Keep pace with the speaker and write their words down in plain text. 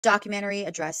Documentary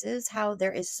addresses how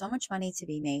there is so much money to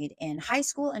be made in high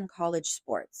school and college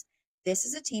sports. This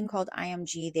is a team called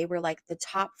IMG. They were like the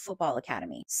top football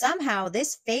academy. Somehow,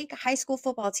 this fake high school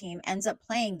football team ends up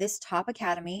playing this top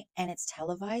academy and it's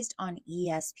televised on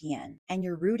ESPN. And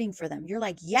you're rooting for them. You're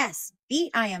like, yes,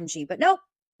 beat IMG. But nope,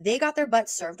 they got their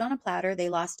butts served on a platter. They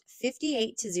lost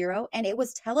 58-0 and it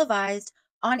was televised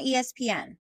on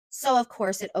ESPN. So, of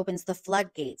course, it opens the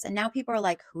floodgates. And now people are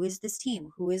like, who is this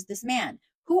team? Who is this man?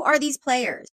 Who are these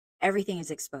players? Everything is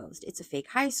exposed. It's a fake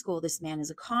high school. This man is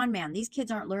a con man. These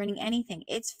kids aren't learning anything.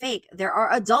 It's fake. There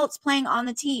are adults playing on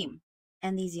the team.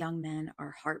 And these young men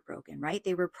are heartbroken, right?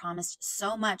 They were promised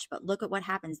so much, but look at what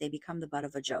happens. They become the butt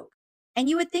of a joke. And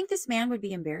you would think this man would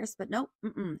be embarrassed, but nope,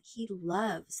 he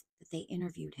loves that they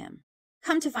interviewed him.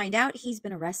 Come to find out, he's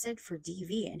been arrested for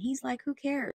DV, and he's like, who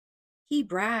cares? He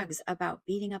brags about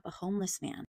beating up a homeless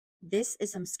man. This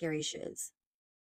is some scary shiz.